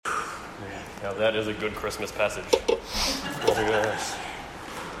Now that is a good Christmas passage.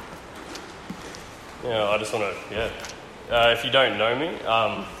 I just want to, if you don't know me,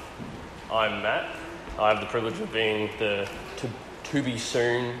 I'm Matt. I have the privilege of being the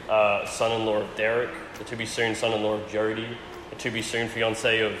to-be-soon son-in-law of Derek, the to-be-soon son-in-law of Jody, the to-be-soon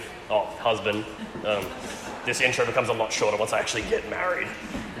fiancé of husband. This intro becomes a lot shorter once I actually get married,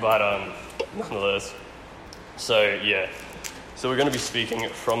 but nonetheless. So we're going to be speaking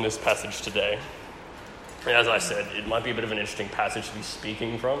from this passage today. And as I said, it might be a bit of an interesting passage to be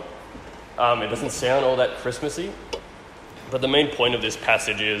speaking from. It doesn't sound all that Christmassy, but the main point of this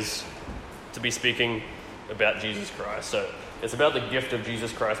passage is to be speaking about Jesus Christ. So it's about the gift of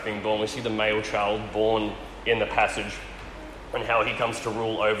Jesus Christ being born. We see the male child born in the passage and how he comes to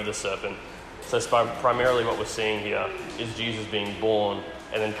rule over the serpent. So primarily what we're seeing here is Jesus being born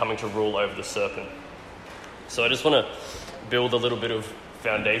and then coming to rule over the serpent. So I just want to build a little bit of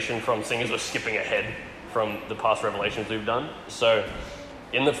foundation from seeing as we're skipping ahead from the past revelations we've done. So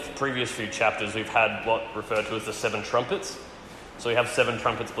in the previous few chapters, we've had what referred to as the 7 trumpets. So we have 7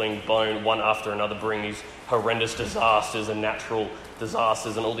 trumpets being blown one after another, bringing these horrendous disasters and natural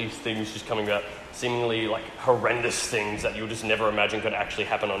disasters and all these things just coming about, seemingly like horrendous things that you would just never imagine could actually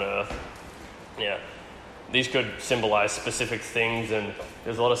happen on Earth. Yeah. These could symbolize specific things, and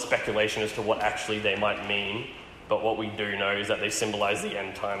there's a lot of speculation as to what actually they might mean. But what we do know is that they symbolize the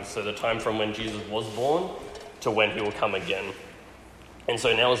end times. So the time from when Jesus was born to when he will come again. And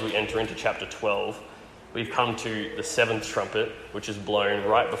so now as we enter into chapter 12, we've come to the 7th trumpet, which is blown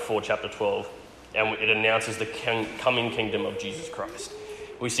right before chapter 12. And it announces the coming kingdom of Jesus Christ.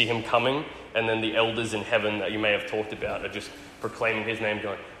 We see him coming, and then the elders in heaven that you may have talked about are just proclaiming his name,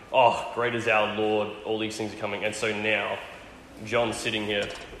 going, "Oh, great is our Lord, all these things are coming." And so now, John's sitting here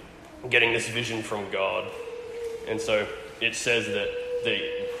getting this vision from God. And so it says that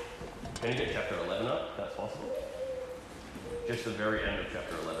can you get chapter 11 up, if that's possible? Just the very end of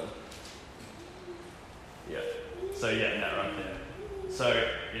chapter 11. Yeah. So that right there. So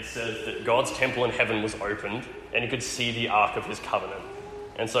it says that God's temple in heaven was opened, and he could see the Ark of his covenant.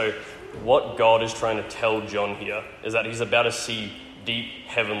 And so what God is trying to tell John here is that he's about to see deep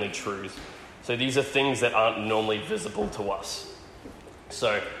heavenly truths. So these are things that aren't normally visible to us.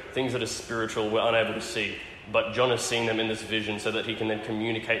 So things that are spiritual, we're unable to see. But John has seen them in this vision so that he can then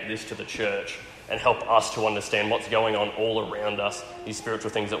communicate this to the church and help us to understand what's going on all around us, these spiritual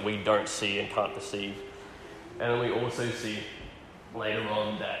things that we don't see and can't perceive. And then we also see later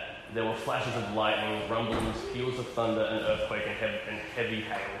on that there were flashes of lightning, rumblings, peals of thunder, an earthquake, and heavy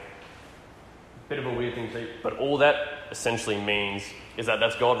hail. Bit of a weird thing to see, but all that essentially means is that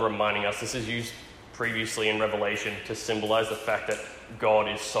that's God reminding us. This is used previously in Revelation to symbolize the fact that God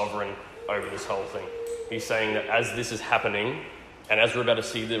is sovereign over this whole thing. He's saying that as this is happening, and as we're about to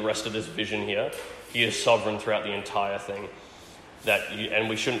see the rest of this vision here, he is sovereign throughout the entire thing. And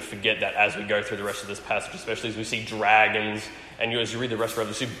we shouldn't forget that as we go through the rest of this passage, especially as we see dragons, and as you read the rest of it,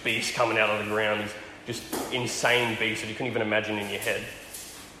 you see beasts coming out of the ground, these just insane beasts that you couldn't even imagine in your head.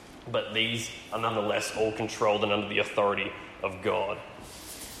 But these are nonetheless all controlled and under the authority of God.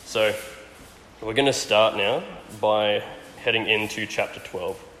 So we're going to start now by heading into chapter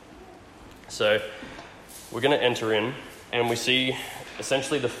 12. So we're going to enter in, and we see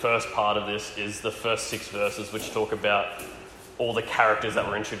essentially the first part of this is the first 6 verses, which talk about all the characters that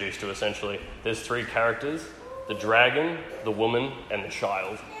were introduced to, essentially. There's 3 characters: the dragon, the woman, and the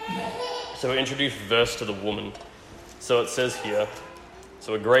child. So we introduce verse to the woman. So it says here,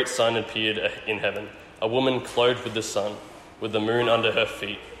 "So a great sign appeared in heaven, a woman clothed with the sun, with the moon under her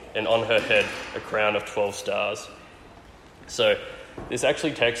feet, and on her head a crown of 12 stars. So this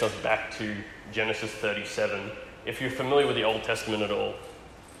actually takes us back to Genesis 37. If you're familiar with the Old Testament at all,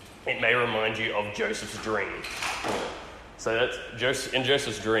 it may remind you of Joseph's dream. So in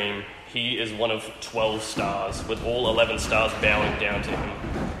Joseph's dream, he is one of 12 stars, with all 11 stars bowing down to him.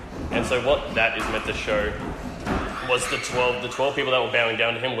 And so what that is meant to show was the 12 people that were bowing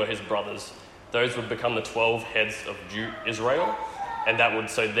down to him were his brothers. Those would become the 12 heads of Israel, and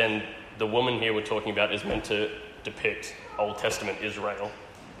so then the woman here we're talking about is meant to depict Old Testament Israel.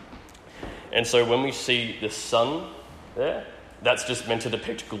 And so when we see the sun there, that's just meant to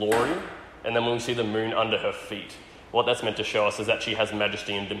depict glory. And then when we see the moon under her feet, what that's meant to show us is that she has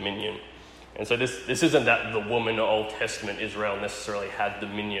majesty and dominion. And so this isn't that the woman of Old Testament Israel necessarily had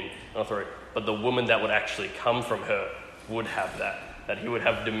dominion and authority, but the woman that would actually come from her would have that he would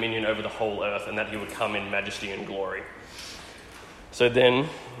have dominion over the whole earth, and that he would come in majesty and glory. So then,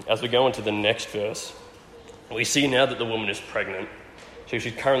 as we go into the next verse, we see now that the woman is pregnant. So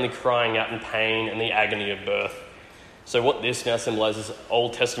she's currently crying out in pain and the agony of birth. So what this now symbolizes,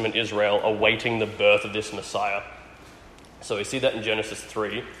 Old Testament Israel awaiting the birth of this Messiah. So we see that in Genesis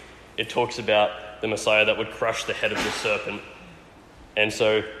 3. It talks about the Messiah that would crush the head of the serpent. And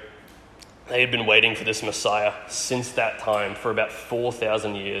so they had been waiting for this Messiah since that time for about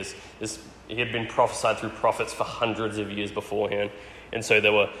 4,000 years. He had been prophesied through prophets for hundreds of years beforehand. And so they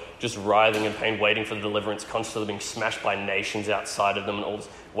were just writhing in pain, waiting for the deliverance, constantly being smashed by nations outside of them, and all this,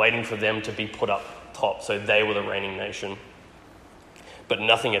 waiting for them to be put up top. So they were the reigning nation. But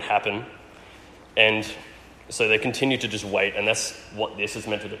nothing had happened. And so they continued to just wait, and that's what this is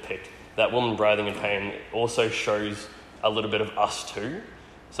meant to depict. That woman writhing in pain also shows a little bit of us too.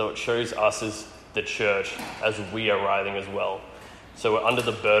 So it shows us as the church, as we are writhing as well. So we're under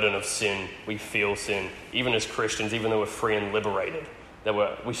the burden of sin. We feel sin. Even as Christians, even though we're free and liberated,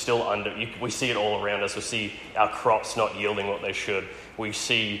 that we still under. We see it all around us. We see our crops not yielding what they should. We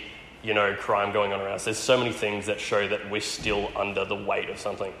see, crime going on around us. There's so many things that show that we're still under the weight of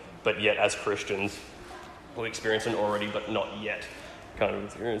something. But yet, as Christians, we experience an already but not yet kind of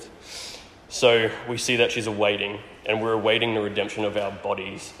experience. So we see that she's awaiting, and we're awaiting the redemption of our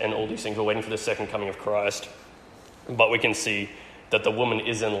bodies and all these things. We're waiting for the second coming of Christ. But we can see that the woman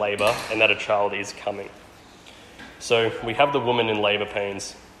is in labour and that a child is coming. So we have the woman in labour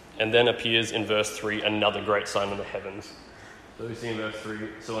pains, and then appears in verse 3 another great sign in the heavens. So we see in verse 3,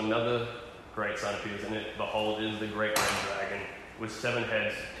 so another great sign appears, and it, behold, is the great red dragon, with 7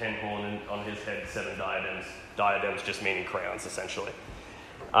 heads, 10 horns, and on his head 7 diadems. Diadems just meaning crowns, essentially.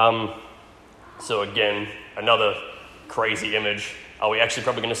 So again, another crazy image. Are we actually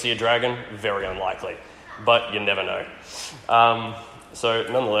probably going to see a dragon? Very unlikely, but you never know. So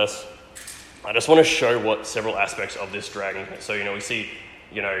nonetheless, I just want to show what several aspects of this dragon. So, we see,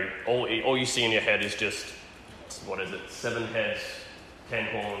 all you see in your head is just, 7 heads, 10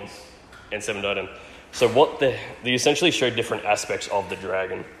 horns, and 7 diadems. So they essentially show different aspects of the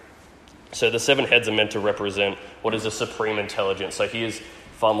dragon. So the 7 heads are meant to represent what is a supreme intelligence. So he is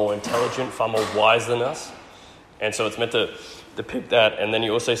far more intelligent, far more wise than us. And so it's meant to depict that. And then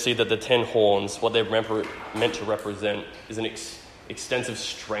you also see that the 10 horns, what they're meant to represent is an extensive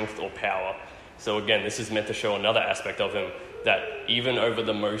strength or power. So again, this is meant to show another aspect of him, that even over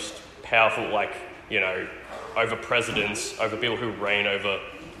the most powerful, over presidents, over people who reign over,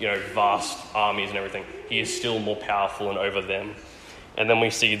 vast armies and everything, he is still more powerful and over them. And then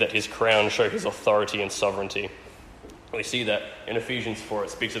we see that his crown shows his authority and sovereignty. We see that in Ephesians 4, it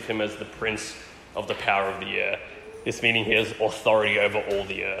speaks of him as the prince of the power of the air. This meaning he has authority over all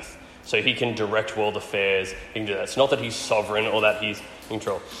the earth. So he can direct world affairs. He can do that. It's not that he's sovereign or that he's in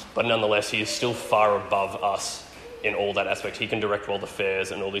control, but nonetheless, he is still far above us in all that aspect. He can direct world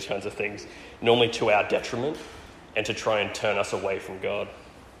affairs and all these kinds of things, normally to our detriment and to try and turn us away from God.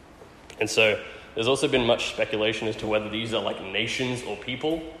 And so there's also been much speculation as to whether these are like nations or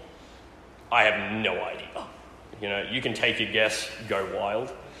people. I have no idea. You can take your guess, go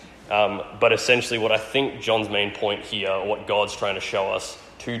wild. But essentially what I think John's main point here, or what God's trying to show us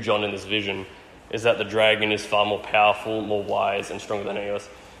to John in this vision, is that the dragon is far more powerful, more wise, and stronger than any of us.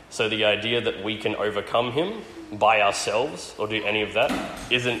 So the idea that we can overcome him by ourselves or do any of that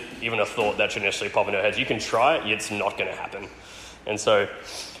isn't even a thought that should necessarily pop into our heads. You can try it, it's not going to happen. And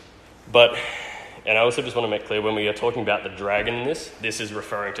I also just want to make clear, when we are talking about the dragon in this is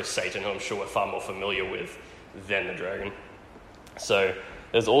referring to Satan, who I'm sure we're far more familiar with than the dragon. So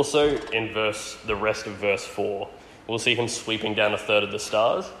there's also in the rest of verse 4, we'll see him sweeping down a third of the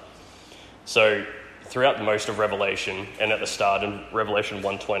stars. So throughout most of Revelation, and at the start in Revelation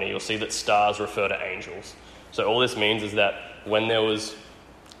 1:20, you'll see that stars refer to angels. So all this means is that when there was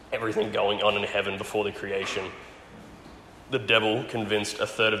everything going on in heaven before the creation, the devil convinced a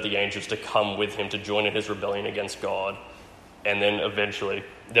third of the angels to come with him to join in his rebellion against God. And then eventually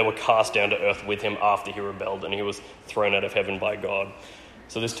they were cast down to earth with him after he rebelled, and he was thrown out of heaven by God.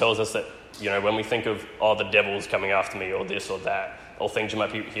 So this tells us that, when we think of, the devil's coming after me, or this or that, or things you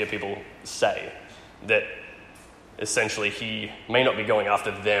might hear people say, that essentially he may not be going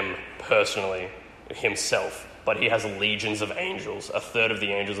after them personally himself, but he has legions of angels, a third of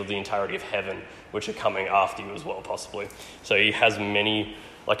the angels of the entirety of heaven, which are coming after you as well, possibly. So he has many,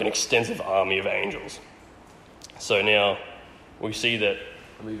 an extensive army of angels. So now we see that,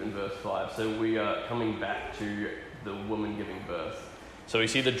 I believe in verse 5, so we are coming back to the woman giving birth. So we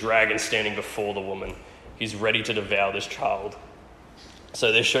see the dragon standing before the woman. He's ready to devour this child.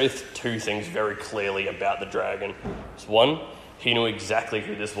 So this shows 2 things very clearly about the dragon. One, he knew exactly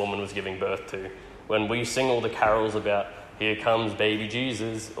who this woman was giving birth to. When we sing all the carols about, here comes baby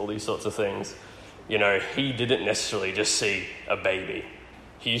Jesus, all these sorts of things, he didn't necessarily just see a baby.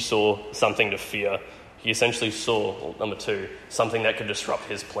 He saw something to fear. He essentially saw, well, number 2, something that could disrupt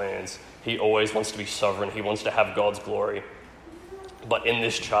his plans. He always wants to be sovereign. He wants to have God's glory. But in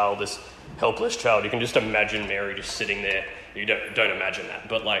this child, this helpless child, you can just imagine Mary just sitting there. You don't imagine that,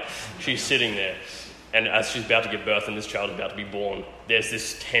 but like she's sitting there, and as she's about to give birth and this child is about to be born, there's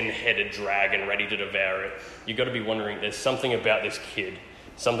this 10-headed dragon ready to devour it. You've got to be wondering, there's something about this kid,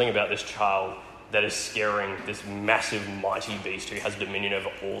 something about this child that is scaring this massive, mighty beast who has dominion over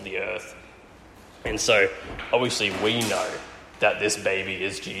all the earth. And so, obviously, we know that this baby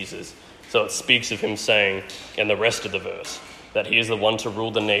is Jesus. So it speaks of him saying, in the rest of the verse, that he is the one to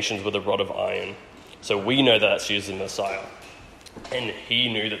rule the nations with a rod of iron. So we know that she is the Messiah. And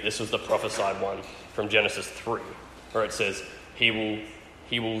he knew that this was the prophesied one from Genesis 3, where it says, he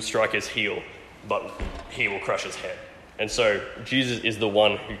will strike his heel, but he will crush his head. And so Jesus is the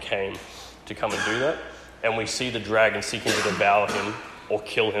one who came to come and do that. And we see the dragon seeking to devour him or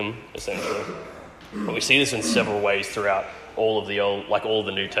kill him, essentially. And we see this in several ways throughout all of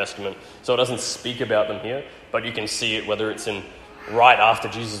the New Testament. So it doesn't speak about them here, but you can see it whether it's in right after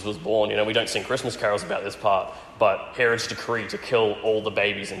Jesus was born. We don't sing Christmas carols about this part, but Herod's decree to kill all the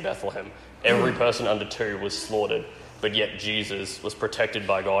babies in Bethlehem. Every person under 2 was slaughtered, but yet Jesus was protected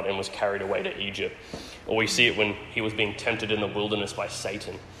by God and was carried away to Egypt. Or we see it when he was being tempted in the wilderness by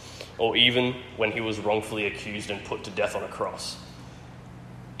Satan, or even when he was wrongfully accused and put to death on a cross.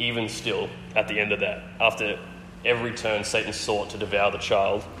 Even still, at the end of that, after every turn Satan sought to devour the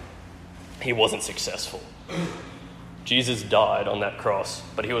child, he wasn't successful. Jesus died on that cross,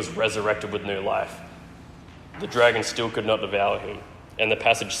 but he was resurrected with new life. The dragon still could not devour him. And the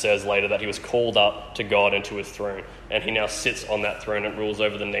passage says later that he was called up to God and to his throne, and he now sits on that throne and rules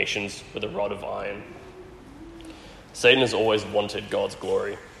over the nations with a rod of iron. Satan has always wanted God's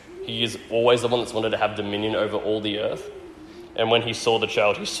glory. He is always the one that's wanted to have dominion over all the earth. And when he saw the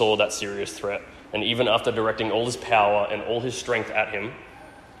child, he saw that serious threat. And even after directing all his power and all his strength at him,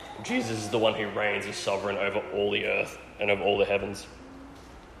 Jesus is the one who reigns as sovereign over all the earth and over all the heavens.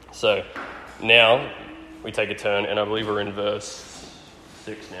 So now we take a turn, and I believe we're in verse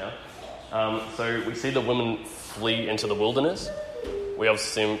 6 now. So we see the woman flee into the wilderness. We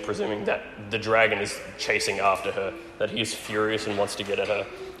obviously presuming that the dragon is chasing after her, that he is furious and wants to get at her.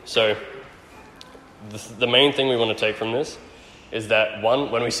 So the main thing we want to take from this is that,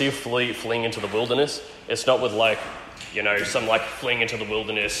 one, when we see fleeing into the wilderness, it's not with some fleeing into the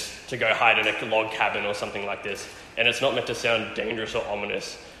wilderness to go hide in a log cabin or something like this. And it's not meant to sound dangerous or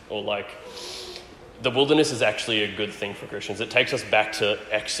ominous or the wilderness is actually a good thing for Christians. It takes us back to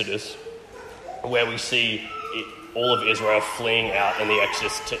Exodus, where we see all of Israel fleeing out in the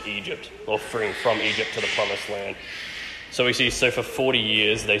Exodus to Egypt, or fleeing from Egypt to the Promised Land. So we see, for 40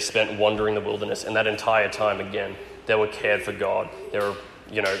 years they spent wandering the wilderness, and that entire time, again, they were cared for God. There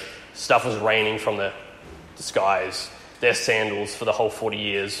were, stuff was raining from the skies. Their sandals for the whole 40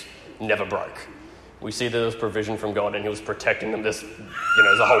 years never broke. We see there was provision from God, and he was protecting them. There's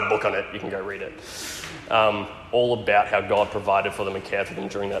a whole book on it. You can go read it. All about how God provided for them and cared for them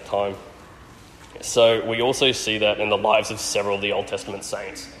during that time. So we also see that in the lives of several of the Old Testament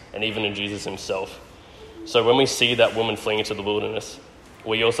saints, and even in Jesus himself. So when we see that woman fleeing into the wilderness,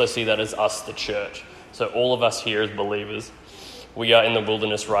 we also see that as us, the church. So all of us here as believers, we are in the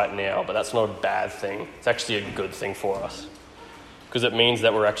wilderness right now, but that's not a bad thing. It's actually a good thing for us, because it means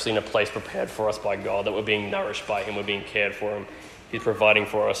that we're actually in a place prepared for us by God, that we're being nourished by him, we're being cared for him, he's providing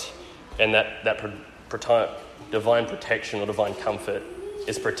for us, and that divine protection or divine comfort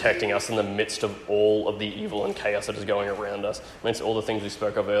is protecting us in the midst of all of the evil and chaos that is going around us. I mean, it's all the things we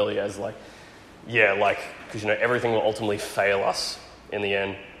spoke of earlier as because everything will ultimately fail us in the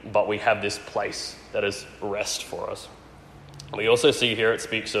end, but we have this place that is rest for us. We also see here it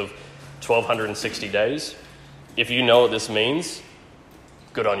speaks of 1,260 days. If you know what this means,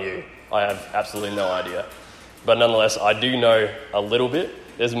 good on you. I have absolutely no idea. But nonetheless, I do know a little bit.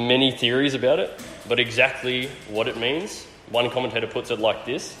 There's many theories about it, but exactly what it means, one commentator puts it like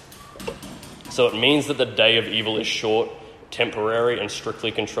this. So it means that the day of evil is short, temporary, and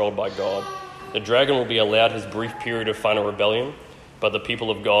strictly controlled by God. The dragon will be allowed his brief period of final rebellion, but the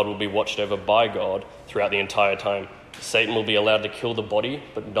people of God will be watched over by God throughout the entire time. Satan will be allowed to kill the body,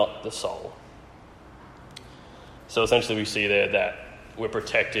 but not the soul. So essentially we see there that we're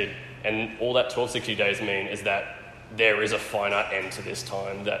protected, and all that 1260 days mean is that there is a finite end to this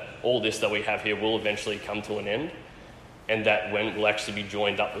time, that all this that we have here will eventually come to an end, and that when we'll actually be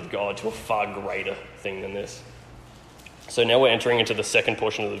joined up with God to a far greater thing than this. So now we're entering into the second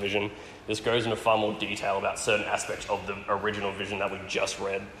portion of the vision. This goes into far more detail about certain aspects of the original vision that we just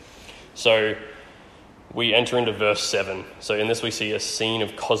read. So we enter into verse 7. So in this we see a scene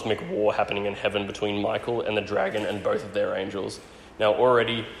of cosmic war happening in heaven between Michael and the dragon and both of their angels. Now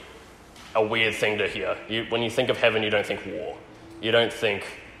already a weird thing to hear. When you think of heaven, you don't think war. You don't think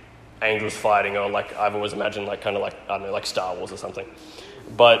angels fighting, or like I've always imagined like kind of like, I don't know, like Star Wars or something.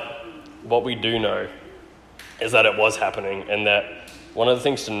 But what we do know is that it was happening, and that one of the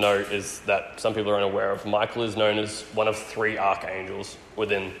things to note is that some people are unaware of, Michael is known as one of 3 archangels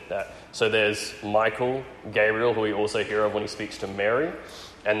within that. So there's Michael, Gabriel, who we also hear of when he speaks to Mary,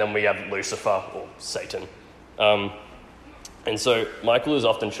 and then we have Lucifer, or Satan. And so Michael is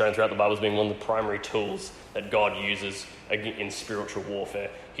often shown throughout the Bible as being one of the primary tools that God uses in spiritual warfare.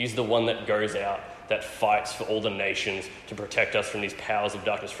 He's the one that goes out, that fights for all the nations to protect us from these powers of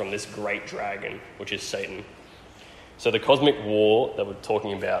darkness, from this great dragon, which is Satan. So the cosmic war that we're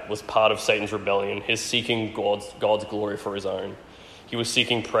talking about was part of Satan's rebellion, his seeking God's glory for his own. He was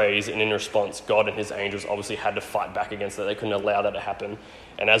seeking praise, and in response, God and his angels obviously had to fight back against that. They couldn't allow that to happen.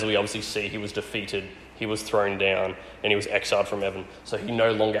 And as we obviously see, he was defeated, he was thrown down, and he was exiled from heaven. So he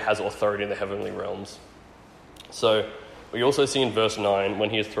no longer has authority in the heavenly realms. So we also see in verse 9, when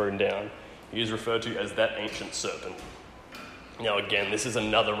he is thrown down, he is referred to as that ancient serpent. Now again, this is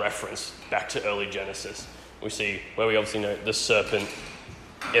another reference back to early Genesis. We see where we obviously know the serpent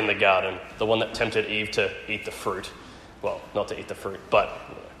in the garden, the one that tempted Eve to eat the fruit. Well, not to eat the fruit, but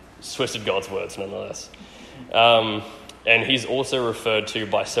twisted God's words nonetheless. And he's also referred to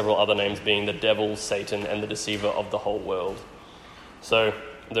by several other names, being the devil, Satan, and the deceiver of the whole world. So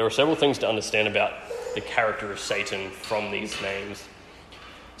there are several things to understand about the character of Satan from these names.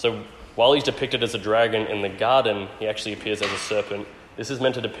 So while he's depicted as a dragon in the garden, he actually appears as a serpent. This is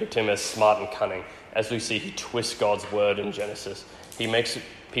meant to depict him as smart and cunning. As we see, he twists God's word in Genesis. He makes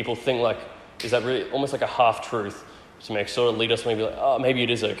people think like, is that really almost like a half-truth to make sort of lead us maybe like, oh, maybe it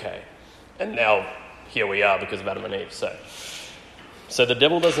is okay. And now here we are because of Adam and Eve. So the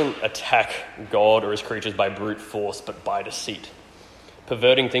devil doesn't attack God or his creatures by brute force, but by deceit,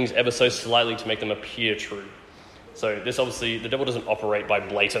 perverting things ever so slightly to make them appear true. So this obviously, the devil doesn't operate by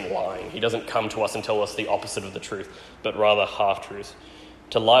blatant lying. He doesn't come to us and tell us the opposite of the truth, but rather half-truths.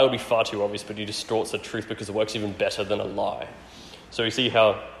 To lie would be far too obvious, but he distorts the truth because it works even better than a lie. So you see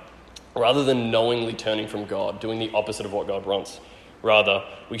how, rather than knowingly turning from God, doing the opposite of what God wants, rather,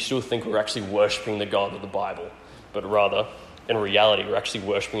 we still think we're actually worshipping the God of the Bible, but rather, in reality, we're actually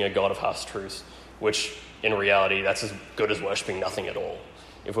worshipping a God of half-truths, which, in reality, that's as good as worshipping nothing at all.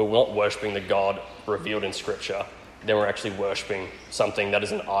 If we're not worshipping the God revealed in Scripture, then we're actually worshipping something that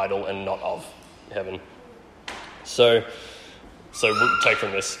is an idol and not of heaven. So we'll take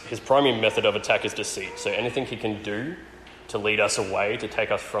from this, his primary method of attack is deceit. So anything he can do to lead us away, to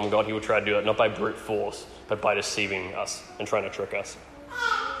take us from God, he will try to do it not by brute force, but by deceiving us and trying to trick us.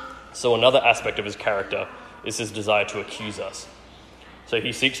 So another aspect of his character is his desire to accuse us. So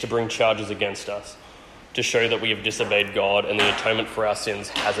he seeks to bring charges against us to show that we have disobeyed God and the atonement for our sins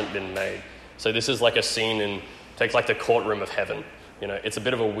hasn't been made. So this is like a scene takes like the courtroom of heaven. You know, it's a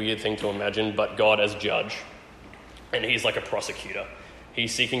bit of a weird thing to imagine, but God as judge, and he's like a prosecutor.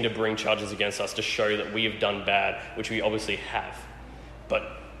 He's seeking to bring charges against us to show that we have done bad, which we obviously have. But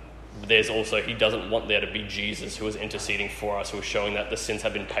there's also, he doesn't want there to be Jesus who is interceding for us, who is showing that the sins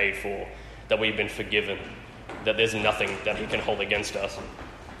have been paid for, that we've been forgiven, that there's nothing that he can hold against us.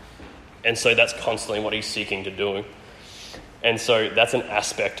 And so that's constantly what he's seeking to do. And so that's an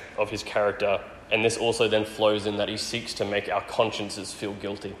aspect of his character. And this also then flows in that he seeks to make our consciences feel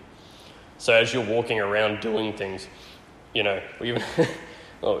guilty. So as you're walking around doing things, you know, even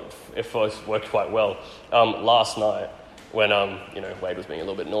if it worked quite well. Last night, when Wade was being a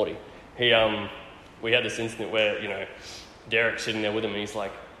little bit naughty, we had this incident where Derek's sitting there with him, and he's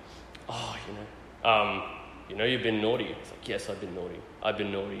like, "Oh, you've been naughty." I was like, "Yes, I've been naughty. I've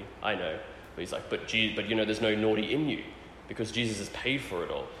been naughty. I know." But he's like, "But there's no naughty in you because Jesus has paid for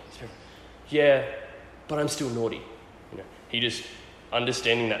it all." He's like, "Yeah, but I'm still naughty." He just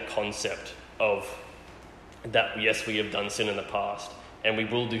understanding that concept of that, yes, we have done sin in the past and we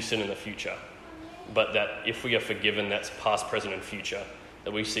will do sin in the future, but that if we are forgiven, that's past, present, and future,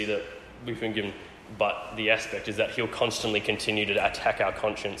 that we see that we've been given. But the aspect is that he'll constantly continue to attack our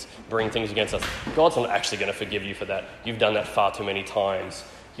conscience, bring things against us. God's not actually going to forgive you for that. You've done that far too many times.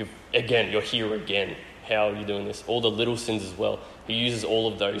 You're here again. How are you doing this? All the little sins as well. He uses all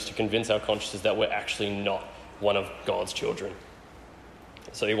of those to convince our consciences that we're actually not one of God's children.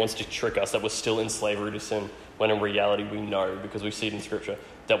 So he wants to trick us that we're still in slavery to sin, when in reality we know, because we see it in Scripture,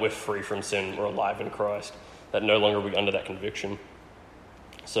 that we're free from sin, we're alive in Christ, that no longer we're under that conviction.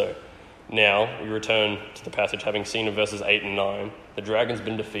 So Now, we return to the passage having seen in verses 8 and 9, the dragon's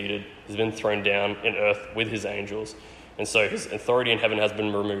been defeated, he's been thrown down in earth with his angels, and so his authority in heaven has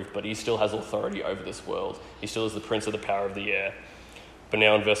been removed, but he still has authority over this world. He still is the prince of the power of the air. But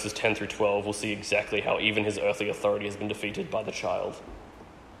now in verses 10 through 12, we'll see exactly how even his earthly authority has been defeated by the child.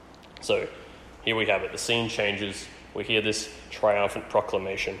 So, here we have it. The scene changes. We hear this triumphant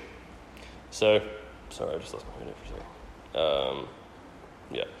proclamation. So, sorry, I just lost my minute for a second.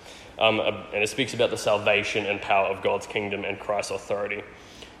 And it speaks about the salvation and power of God's kingdom and Christ's authority.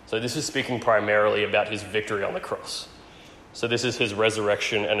 So this is speaking primarily about his victory on the cross. So this is his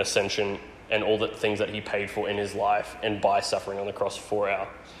resurrection and ascension and all the things that he paid for in his life and by suffering on the cross for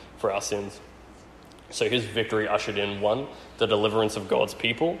our sins. So his victory ushered in, 1, the deliverance of God's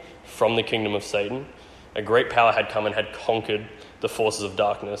people from the kingdom of Satan. A great power had come and had conquered the forces of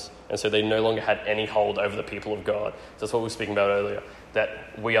darkness, and so they no longer had any hold over the people of God. So that's what we were speaking about earlier,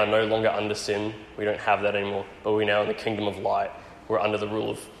 that we are no longer under sin. We don't have that anymore, but we're now in the kingdom of light. We're under the rule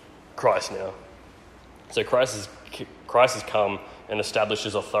of Christ now. So Christ has come and established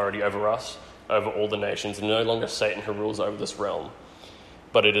his authority over us, over all the nations, and no longer Satan who rules over this realm.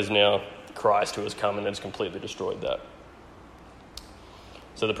 But it is now Christ who has come and has completely destroyed that.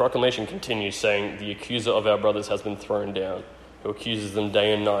 So the proclamation continues saying, the accuser of our brothers has been thrown down, who accuses them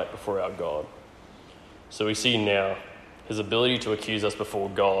day and night before our God. So we see now his ability to accuse us before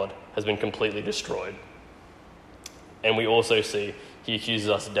God has been completely destroyed. And we also see he accuses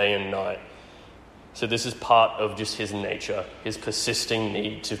us day and night. So this is part of just his nature, his persisting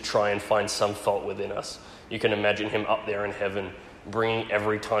need to try and find some fault within us. You can imagine him up there in heaven, bringing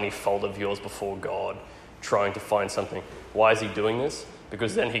every tiny fault of yours before God, trying to find something. Why is he doing this?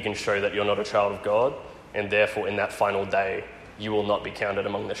 Because then he can show that you're not a child of God, and therefore in that final day, you will not be counted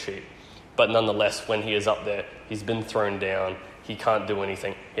among the sheep. But nonetheless, when he is up there, he's been thrown down, he can't do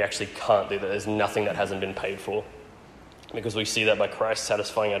anything. He actually can't do that. There's nothing that hasn't been paid for. Because we see that by Christ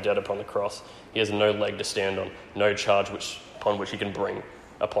satisfying our debt upon the cross, he has no leg to stand on, no charge upon which he can bring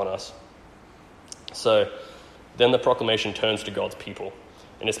upon us. So then the proclamation turns to God's people,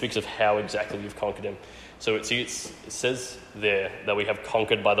 and it speaks of how exactly we've conquered him. So it says there that we have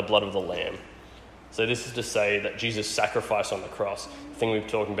conquered by the blood of the Lamb. So this is to say that Jesus' sacrifice on the cross, the thing we've been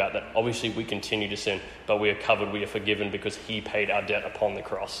talking about, that obviously we continue to sin, but we are covered, we are forgiven because he paid our debt upon the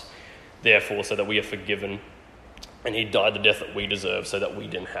cross. Therefore, so that we are forgiven, and he died the death that we deserve so that we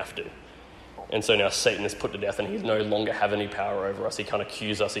didn't have to. And so now Satan is put to death and he no longer have any power over us. He can't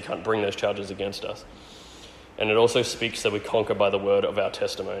accuse us, he can't bring those charges against us. And it also speaks that we conquer by the word of our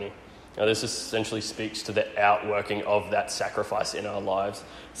testimony. Now this essentially speaks to the outworking of that sacrifice in our lives.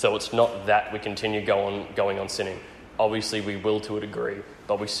 So it's not that we continue going on sinning. Obviously we will to a degree,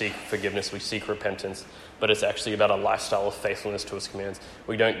 but we seek forgiveness, we seek repentance. But it's actually about a lifestyle of faithfulness to his commands.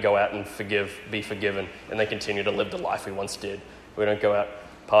 We don't go out and be forgiven, and then continue to live the life we once did. We don't go out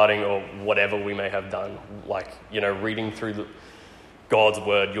partying or whatever we may have done. Like, reading through God's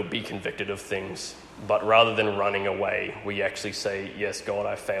word, you'll be convicted of things. But rather than running away, we actually say, yes, God,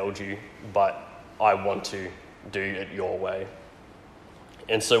 I failed you, but I want to do it your way.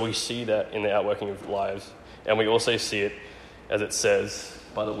 And so we see that in the outworking of lives. And we also see it, as it says,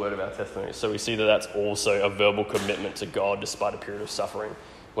 by the word of our testimony. So we see that that's also a verbal commitment to God despite a period of suffering.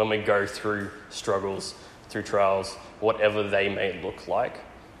 When we go through struggles, through trials, whatever they may look like,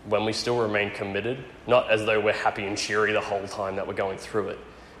 when we still remain committed, not as though we're happy and cheery the whole time that we're going through it,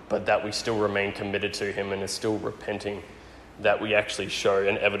 but that we still remain committed to him and are still repenting, that we actually show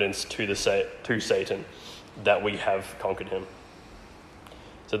an evidence to Satan that we have conquered him.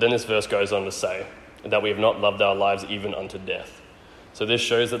 So then this verse goes on to say that we have not loved our lives even unto death. So this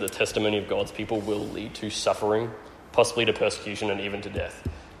shows that the testimony of God's people will lead to suffering, possibly to persecution and even to death.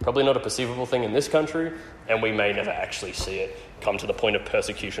 Probably not a perceivable thing in this country, and we may never actually see it come to the point of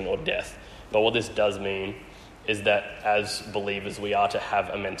persecution or death. But what this does mean is that as believers, we are to have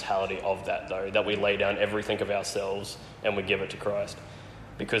a mentality of that, though, that we lay down everything of ourselves and we give it to Christ,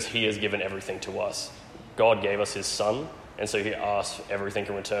 because he has given everything to us. God gave us his son, and so he asks for everything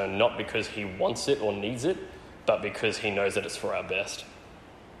in return, not because he wants it or needs it, but because he knows that it's for our best.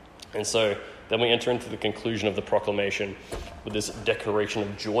 And so then we enter into the conclusion of the proclamation with this declaration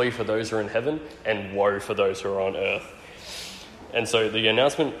of joy for those who are in heaven and woe for those who are on earth. And so the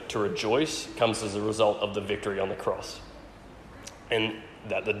announcement to rejoice comes as a result of the victory on the cross, and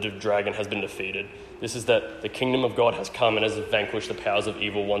that the dragon has been defeated. This is that the kingdom of God has come and has vanquished the powers of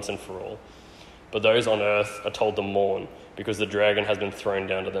evil once and for all. But those on earth are told to mourn because the dragon has been thrown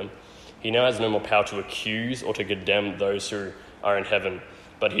down to them. He now has no more power to accuse or to condemn those who are in heaven,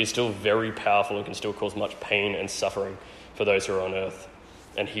 but he is still very powerful and can still cause much pain and suffering for those who are on earth.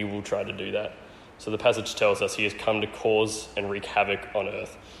 and he will try to do that. So the passage tells us he has come to cause and wreak havoc on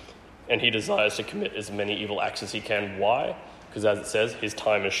earth, and he desires to commit as many evil acts as he can. Why? Because as it says, his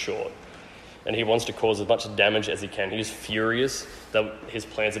time is short, and he wants to cause as much damage as he can. He is furious that his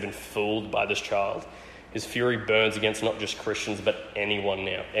plans have been fooled by this child. His fury burns against not just Christians, but anyone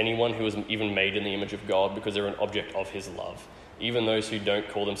now. Anyone who is even made in the image of God, because they're an object of his love. Even those who don't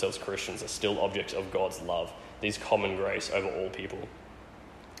call themselves Christians are still objects of God's love, these common grace over all people.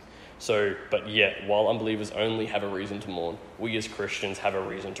 So, but yet, while unbelievers only have a reason to mourn, we as Christians have a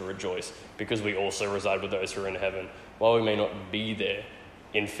reason to rejoice, because we also reside with those who are in heaven. While we may not be there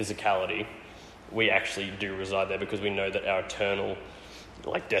in physicality, we actually do reside there, because we know that our eternal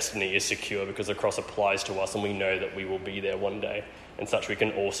destiny is secure, because the cross applies to us, and we know that we will be there one day. And such we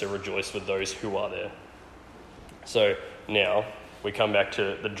can also rejoice with those who are there. So now we come back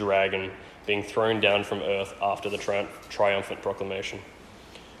to the dragon being thrown down from earth after the triumphant proclamation.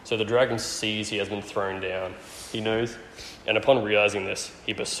 So the dragon sees he has been thrown down. He knows, and upon realizing this,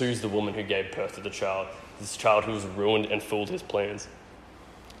 he pursues the woman who gave birth to the child, this child who has ruined and fooled his plans.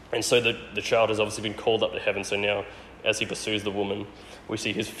 And so the child has obviously been called up to heaven. So now, as he pursues the woman, we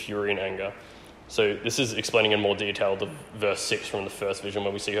see his fury and anger. So this is explaining in more detail the verse 6 from the first vision,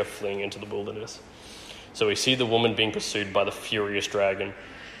 where we see her fleeing into the wilderness. So we see the woman being pursued by the furious dragon,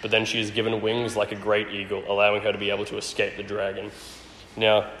 but then she is given wings like a great eagle, allowing her to be able to escape the dragon.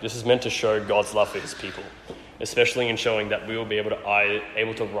 Now, this is meant to show God's love for his people, especially in showing that we will be able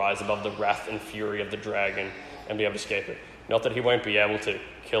to rise above the wrath and fury of the dragon and be able to escape it. Not that he won't be able to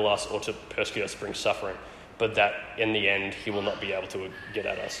kill us or to persecute us, bring suffering, but that in the end he will not be able to get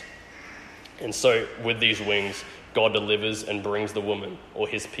at us. And so with these wings, God delivers and brings the woman, or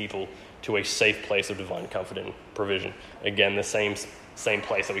his people, to a safe place of divine comfort and provision. Again, the same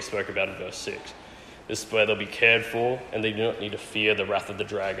place that we spoke about in verse 6. This is where they'll be cared for, and they do not need to fear the wrath of the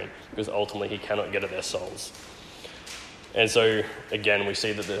dragon, because ultimately he cannot get at their souls. And so, again, we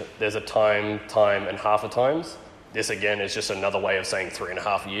see that there's a time, and half a times. This, again, is just another way of saying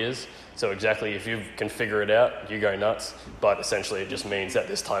 3.5 years. So exactly, if you can figure it out, you go nuts. But essentially, it just means that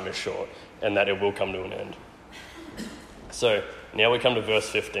this time is short, and that it will come to an end. So, now we come to verse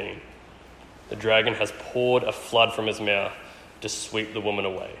 15. The dragon has poured a flood from his mouth to sweep the woman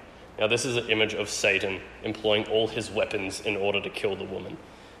away. Now, this is an image of Satan employing all his weapons in order to kill the woman.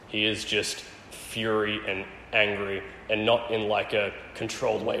 He is just fury and angry, and not in like a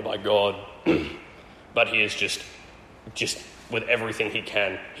controlled way by God, but he is just with everything he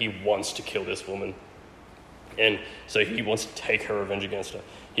can, he wants to kill this woman. And so he wants to take her revenge against her.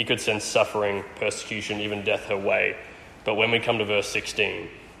 He could send suffering, persecution, even death her way. But when we come to verse 16,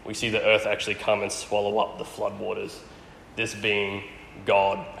 we see the earth actually come and swallow up the floodwaters. This being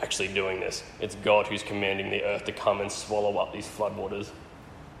God actually doing this. It's God who's commanding the earth to come and swallow up these floodwaters.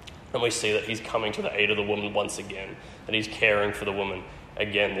 And we see that he's coming to the aid of the woman once again, that he's caring for the woman.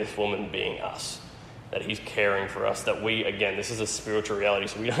 Again, this woman being us, that he's caring for us, that we, again, this is a spiritual reality,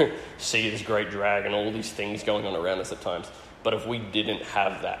 so we don't see this great dragon, all these things going on around us at times. But if we didn't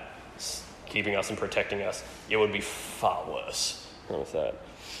have that keeping us and protecting us, it would be far worse with that.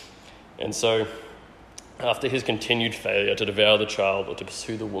 And so, after his continued failure to devour the child or to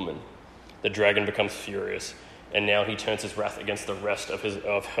pursue the woman, the dragon becomes furious, and now he turns his wrath against the rest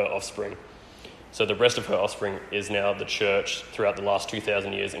of her offspring. So the rest of her offspring is now the church throughout the last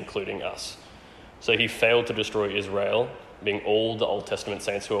 2,000 years, including us. So he failed to destroy Israel, being all the Old Testament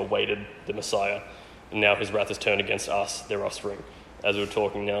saints who awaited the Messiah. And now his wrath is turned against us, their offspring. As we're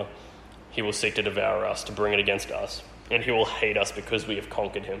talking now, he will seek to devour us, to bring it against us. And he will hate us because we have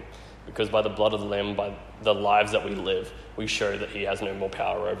conquered him. Because by the blood of the Lamb, by the lives that we live, we show that he has no more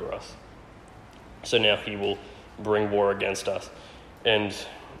power over us. So now he will bring war against us. And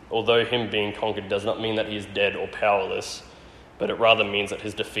although him being conquered does not mean that he is dead or powerless, but it rather means that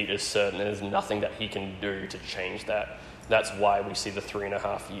his defeat is certain and there's nothing that he can do to change that. That's why we see the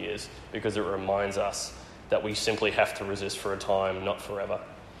 3.5 years, because it reminds us that we simply have to resist for a time, not forever.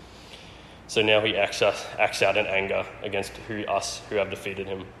 So now he acts out in anger against us who have defeated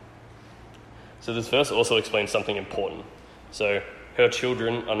him. So this verse also explains something important. So her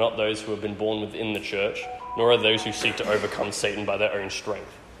children are not those who have been born within the church, nor are those who seek to overcome Satan by their own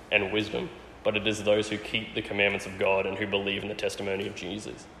strength and wisdom, but it is those who keep the commandments of God and who believe in the testimony of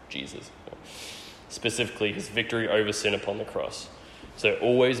Jesus. Specifically, his victory over sin upon the cross. So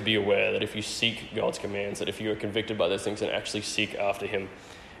always be aware that if you seek God's commands, that if you are convicted by those things and actually seek after him,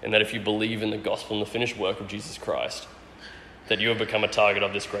 and that if you believe in the gospel and the finished work of Jesus Christ, that you have become a target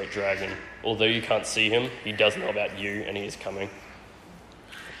of this great dragon. Although you can't see him, he does know about you and he is coming.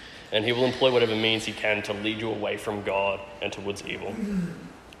 and he will employ whatever means he can to lead you away from God and towards evil.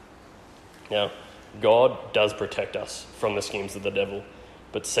 Now, God does protect us from the schemes of the devil,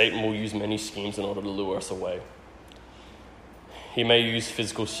 but Satan will use many schemes in order to lure us away. He may use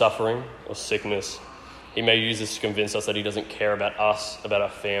physical suffering or sickness. He may use this to convince us that he doesn't care about us, about our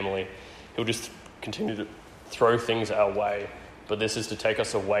family. He'll just continue to throw things our way, but this is to take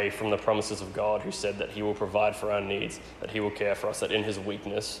us away from the promises of God, who said that he will provide for our needs, that he will care for us, that in his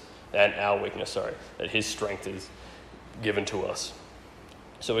weakness, and our weakness, that his strength is given to us.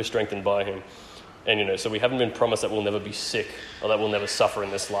 So we're strengthened by him. And, so we haven't been promised that we'll never be sick or that we'll never suffer in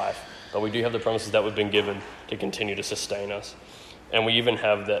this life, but we do have the promises that we've been given to continue to sustain us. And we even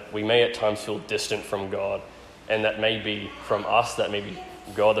have that we may at times feel distant from God, and that may be from us, that may be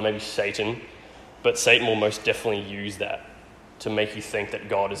God, that may be Satan, but Satan will most definitely use that to make you think that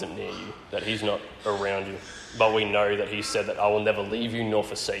God isn't near you, that he's not around you. But we know that he said that I will never leave you nor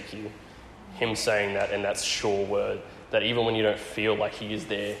forsake you. Him saying that, and that's sure word, that even when you don't feel like he is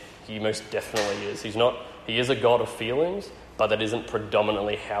there, he most definitely is. He is a God of feelings, but that isn't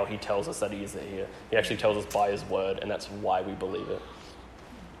predominantly how he tells us that he is there. He actually tells us by his word, and that's why we believe it.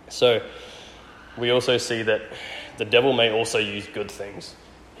 So we also see that the devil may also use good things.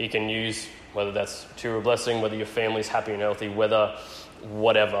 He can use, whether that's to a blessing, whether your family's happy and healthy, whether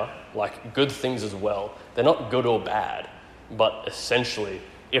whatever, like good things as well. They're not good or bad, but essentially,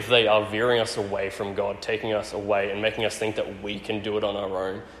 if they are veering us away from God, taking us away and making us think that we can do it on our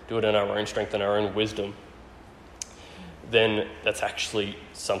own, do it in our own strength and our own wisdom, then that's actually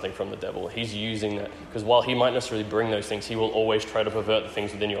something from the devil. He's using that, because while he might necessarily bring those things, he will always try to pervert the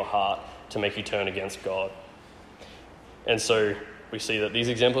things within your heart to make you turn against God. And so we see that these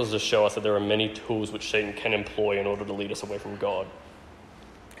examples just show us that there are many tools which Satan can employ in order to lead us away from God.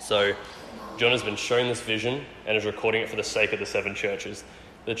 So John has been shown this vision and is recording it for the sake of the 7 churches,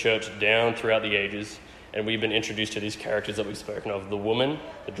 the church down throughout the ages, and we've been introduced to these characters that we've spoken of, the woman,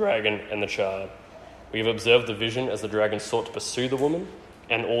 the dragon, and the child. We have observed the vision as the dragon sought to pursue the woman,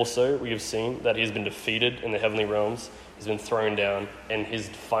 and also we have seen that he has been defeated in the heavenly realms, he's been thrown down, and his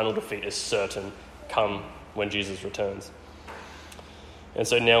final defeat is certain come when Jesus returns. And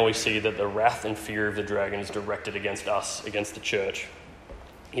so now we see that the wrath and fear of the dragon is directed against us, against the church.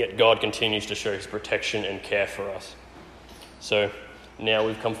 Yet God continues to show his protection and care for us. So now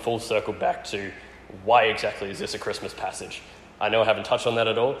we've come full circle back to why exactly is this a Christmas passage? I know I haven't touched on that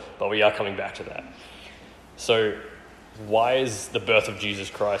at all, but we are coming back to that. So why is the birth of Jesus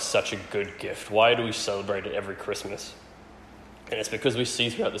Christ such a good gift? Why do we celebrate it every Christmas? And it's because we see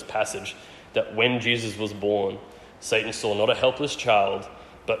throughout this passage that when Jesus was born, Satan saw not a helpless child,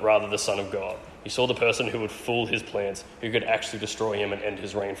 but rather the Son of God. He saw the person who would fool his plans, who could actually destroy him and end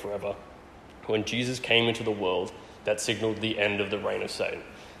his reign forever. When Jesus came into the world, that signaled the end of the reign of Satan,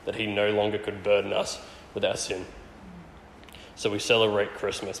 that he no longer could burden us with our sin. So we celebrate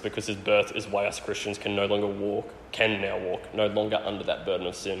Christmas because his birth is why us Christians can now walk no longer under that burden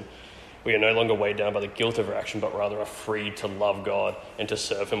of sin. We are no longer weighed down by the guilt of our action, but rather are free to love God and to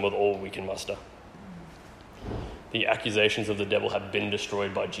serve him with all we can muster. The accusations of the devil have been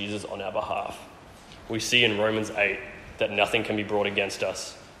destroyed by Jesus on our behalf. We see in Romans 8 that nothing can be brought against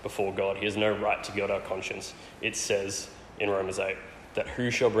us before God. He has no right to guilt our conscience. It says in Romans 8 that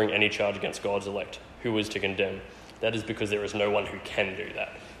who shall bring any charge against God's elect? Who is to condemn? That is because there is no one who can do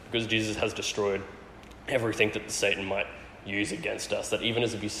that. Because Jesus has destroyed everything that Satan might use against us. That even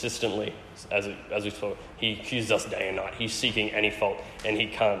as persistently, as we saw, he accuses us day and night. He's seeking any fault, and he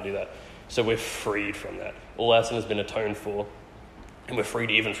can't do that. So we're freed from that. All our sin has been atoned for, and we're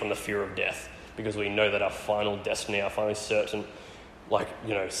freed even from the fear of death, because we know that our final destiny, our final certain,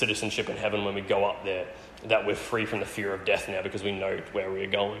 citizenship in heaven when we go up there, that we're free from the fear of death now because we know where we're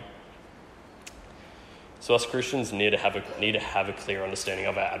going. So us Christians need to have a clear understanding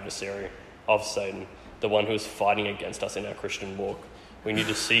of our adversary, of Satan, the one who is fighting against us in our Christian walk. We need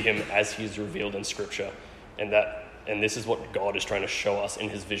to see him as he is revealed in Scripture, and this is what God is trying to show us in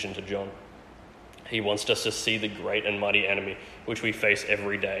his vision to John. He wants us to see the great and mighty enemy which we face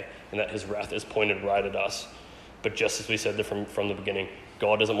every day, and that his wrath is pointed right at us. But just as we said from the beginning,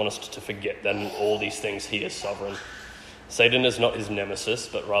 God doesn't want us to forget that in all these things he is sovereign. Satan is not his nemesis,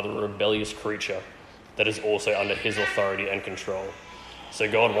 but rather a rebellious creature that is also under his authority and control.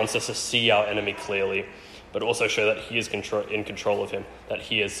 So God wants us to see our enemy clearly, but also show that he is in control of him, that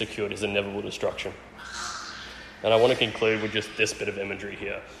he has secured his inevitable destruction. And I want to conclude with just this bit of imagery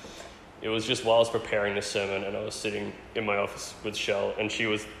here. It was just while I was preparing this sermon and I was sitting in my office with Shell, and she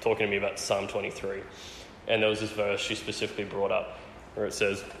was talking to me about Psalm 23. And there was this verse she specifically brought up where it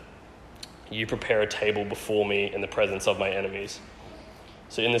says, "You prepare a table before me in the presence of my enemies."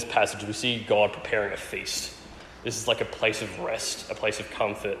 So in this passage, we see God preparing a feast. This is like a place of rest, a place of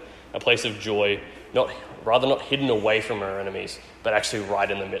comfort, a place of joy, not hidden away from our enemies, but actually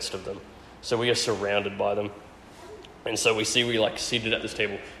right in the midst of them. So we are surrounded by them. And so we see seated at this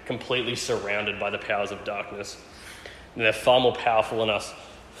table, completely surrounded by the powers of darkness. And they're far more powerful than us,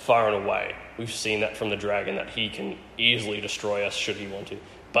 far and away. We've seen that from the dragon, that he can easily destroy us should he want to.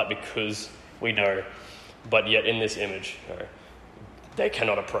 But because we know, but yet in this image, they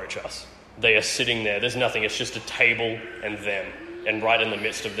cannot approach us. They are sitting there. There's nothing. It's just a table and them. And right in the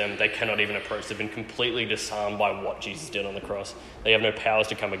midst of them, they cannot even approach. They've been completely disarmed by what Jesus did on the cross. They have no powers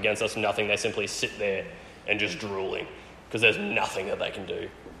to come against us, nothing. They simply sit there and just drooling because there's nothing that they can do.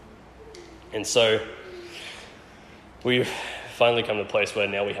 And so we've finally come to a place where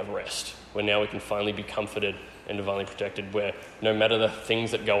now we have rest, where now we can finally be comforted and divinely protected, where no matter the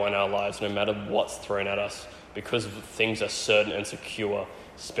things that go on in our lives, no matter what's thrown at us, because things are certain and secure,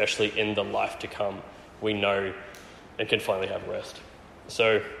 especially in the life to come, we know and can finally have rest.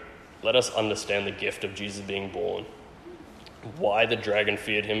 So let us understand the gift of Jesus being born, why the dragon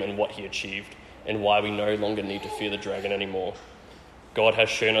feared him and what he achieved, and why we no longer need to fear the dragon anymore. God has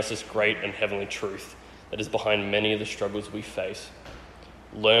shown us this great and heavenly truth that is behind many of the struggles we face.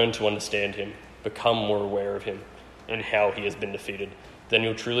 Learn to understand him, become more aware of him, and how he has been defeated. Then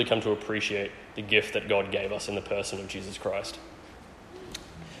you'll truly come to appreciate the gift that God gave us in the person of Jesus Christ.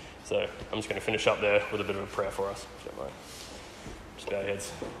 So I'm just going to finish up there with a bit of a prayer for us, if you don't mind. Just bow our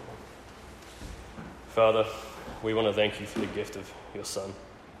heads. Father, we want to thank you for the gift of your Son,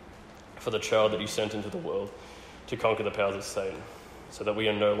 for the child that you sent into the world to conquer the powers of Satan, so that we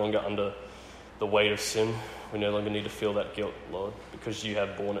are no longer under the weight of sin. We no longer need to feel that guilt, Lord, because you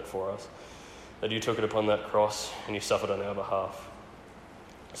have borne it for us, that you took it upon that cross and you suffered on our behalf.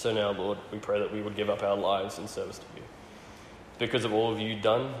 So now, Lord, we pray that we would give up our lives in service to you. Because of all of you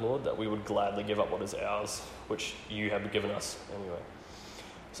done, Lord, that we would gladly give up what is ours, which you have given us anyway.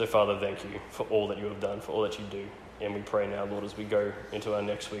 So, Father, thank you for all that you have done, for all that you do. And we pray now, Lord, as we go into our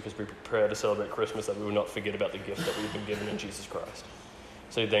next week, as we prepare to celebrate Christmas, that we will not forget about the gift that we've been given in Jesus Christ.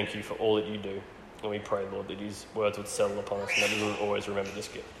 So thank you for all that you do. And we pray, Lord, that these words would settle upon us and that we would always remember this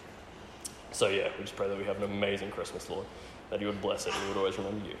gift. So yeah, we just pray that we have an amazing Christmas, Lord, that you would bless it and we would always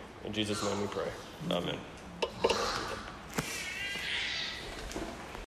remember you. In Jesus' name we pray. Amen.